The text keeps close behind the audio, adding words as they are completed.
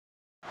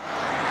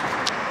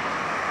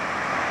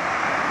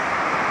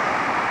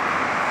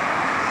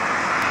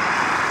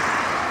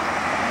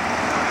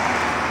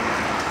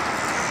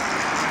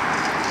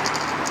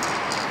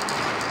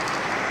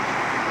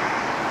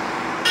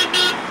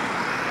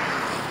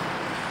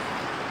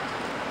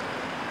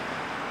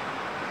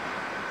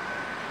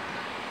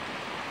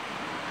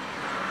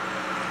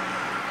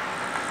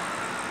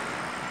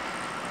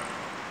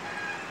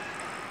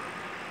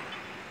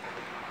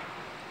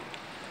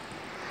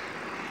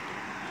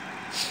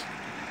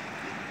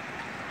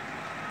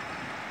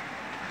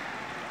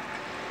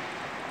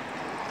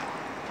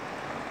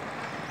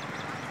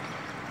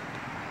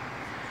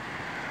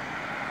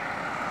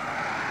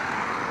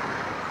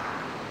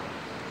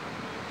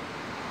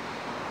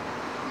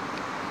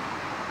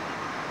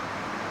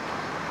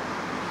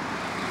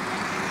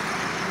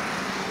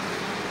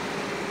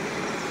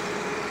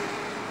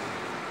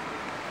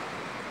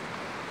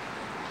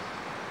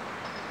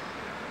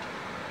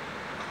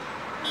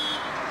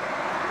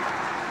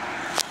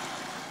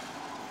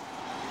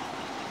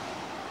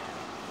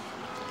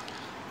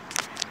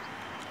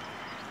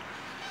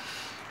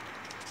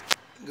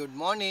Good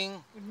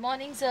morning. Good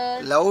morning, sir.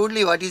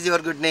 Loudly, what is your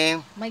good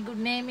name? My good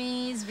name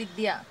is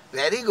Vidhya.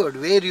 Very good.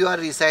 Where you are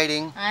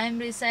residing? I am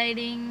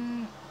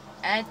residing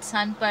at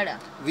Sanpada,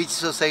 Which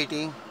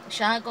society?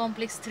 Shah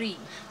Complex 3.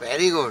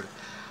 Very good.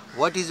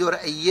 What is your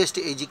highest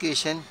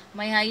education?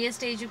 My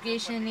highest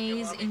education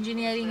is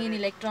engineering in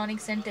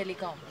electronics and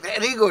telecom.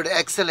 Very good.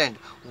 Excellent.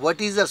 What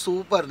is the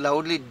super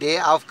loudly day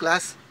of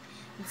class?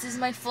 This is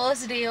my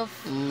first day of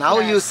Now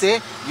class. you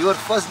say your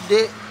first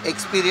day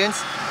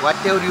experience,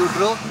 whatever you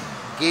draw,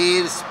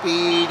 gear,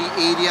 speed,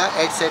 area,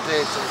 etc.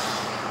 etc.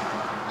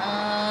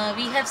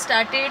 We have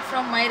started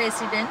from my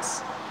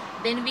residence.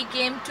 Then we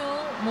came to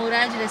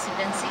Moraj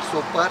residency.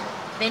 Super.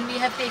 Then we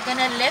have taken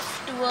a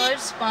left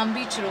towards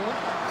Palmbeach road.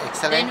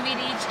 Excellent. Then we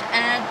reached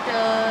at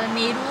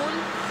Nerul,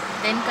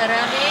 then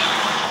Karave,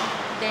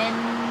 then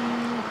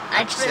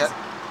at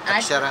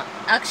Akshara,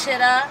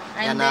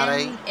 and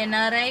NRI. then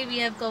NRI we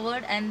have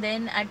covered, and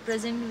then at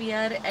present we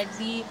are at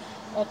the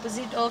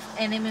opposite of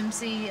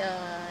NMMC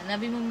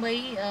Navi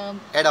Mumbai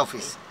Head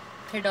office.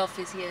 head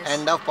office. Yes.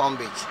 End of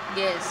Palmbeach.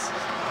 Yes.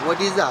 What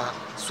is the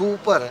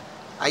super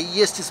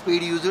highest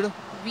speed used?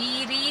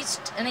 We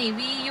reached.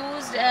 We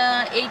used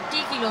 80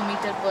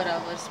 kilometer per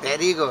hour. Speed.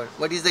 Very good.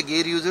 What is the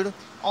gear used?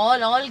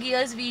 All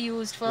gears we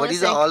used. First, What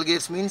is the all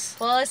gears means?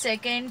 First,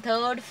 second,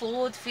 third,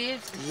 fourth,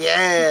 fifth.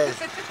 Yes.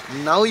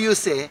 Now you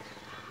say,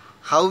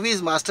 how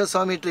is Master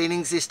Swami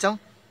training system?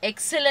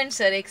 Excellent,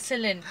 sir.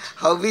 Excellent.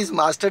 How is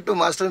Master to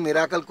Master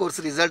Miracle course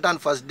result on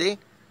first day?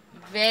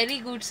 Very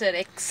good, sir.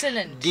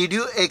 Excellent. Did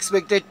you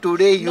expect it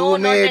today you No,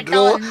 not may at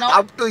draw all. Not-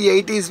 up to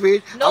 80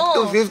 speed, up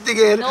to No. 5th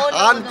gear No,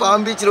 on no.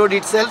 Palm Beach Road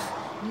itself?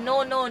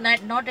 No,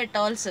 not at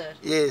all, sir.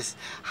 Yes.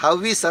 How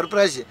we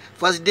surprised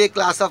first day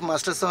class of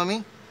Master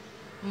Swami?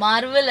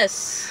 Marvelous.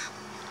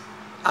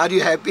 Are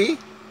you happy?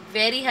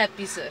 Very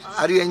happy, sir.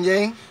 Are you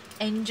enjoying?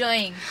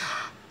 Enjoying.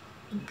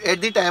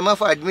 At the time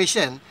of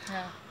admission,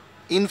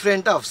 Yeah. in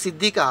front of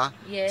Siddhika,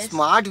 Yes.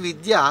 smart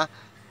Vidya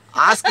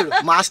asked,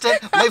 Master,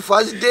 my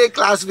first day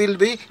class will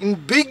be in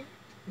big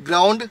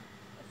ground.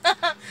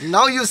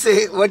 Now you say,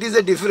 what is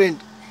the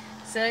difference?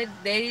 Sir,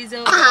 there is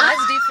a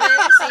vast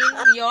difference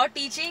in your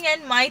teaching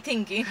and my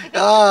thinking.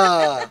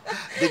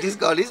 That is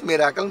called is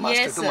Miracle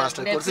Master Yes, to sir,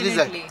 Master course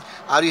result. definitely.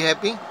 Are you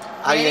happy?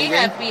 Are you Very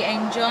enjoying? happy,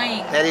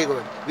 enjoying. Very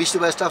good. Wish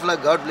you best of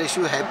luck. God bless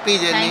you. Happy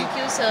journey. Thank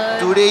you, sir.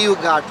 Today you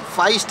got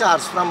 5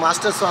 stars from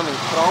Master Swami.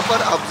 Proper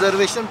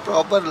observation,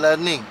 proper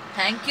learning.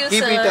 Thank you,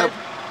 Keep sir. it up.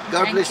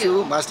 God Thank bless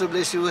you. Master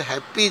bless you.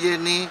 Happy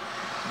journey.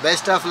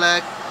 Best of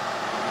luck.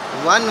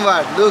 One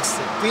word looks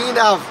queen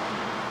of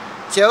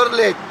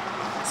Chevrolet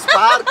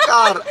Spark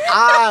car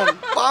on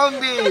Palm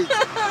Beach.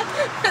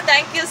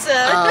 Thank you,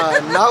 sir.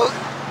 Now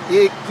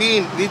a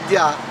queen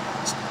Vidya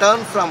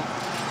turn from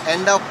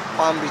end of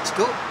Palm Beach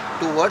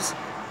towards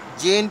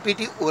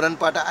JNPT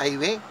Uranpata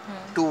Highway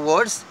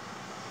towards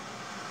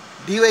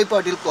DY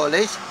Patil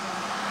College,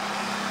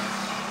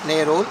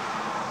 Nerol,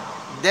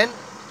 then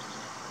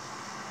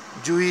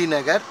Juhi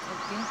Nagar,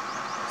 Okay.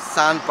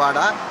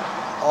 Sanpada,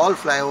 all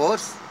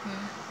flyovers.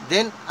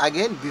 Then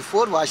again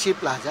before Vashi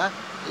Plaza,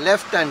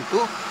 left turn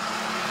to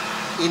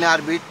in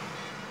orbit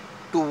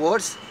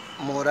towards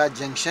Moraj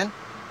Junction.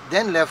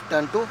 Then left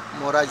turn to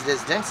Moraj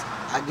Residence.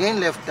 Again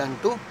left turn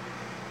to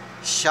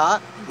Shah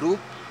Group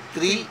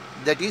 3,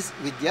 that is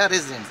Vidya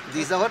Residence.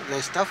 This is our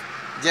rest of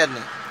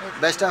journey.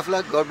 Best of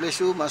luck. God bless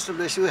you. Master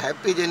bless you.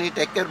 Happy journey.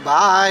 Take care.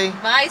 Bye.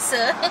 Bye,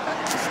 sir.